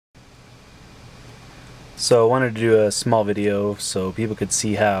So I wanted to do a small video so people could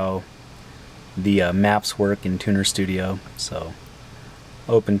see how the maps work in Tuner Studio. So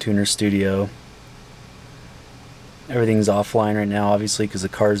open Tuner Studio. Everything's offline right now, obviously, because the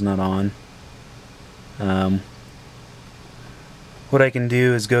car's not on. What I can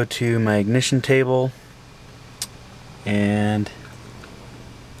do is go to my ignition table, and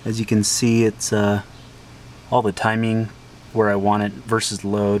as you can see, it's all the timing where I want it versus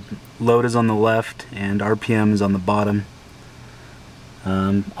load. Load is on the left and RPM is on the bottom.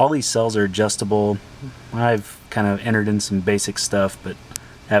 All these cells are adjustable. I've kind of entered in some basic stuff, but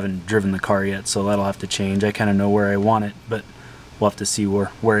haven't driven the car yet, so that'll have to change. I kind of know where I want it, but we'll have to see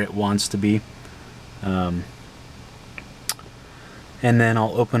where it wants to be. And then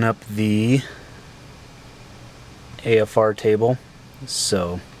I'll open up the AFR table.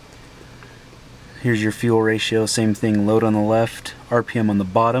 So here's your fuel ratio, same thing, load on the left, RPM on the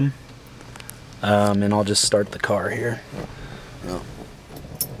bottom. And I'll just start the car here.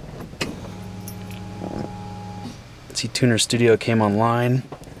 See, Tuner Studio came online.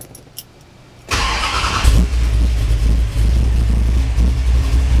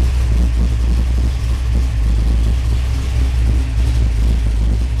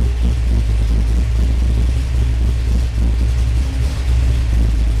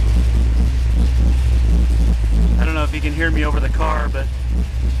 I don't know if you can hear me over the car, but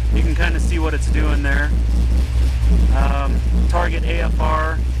you can kind of see what it's doing there. Target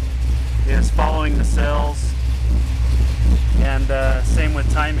AFR is following the cells, and same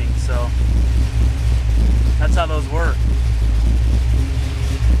with timing, so that's how those work.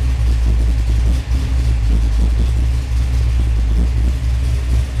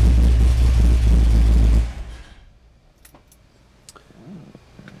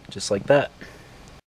 Just like that.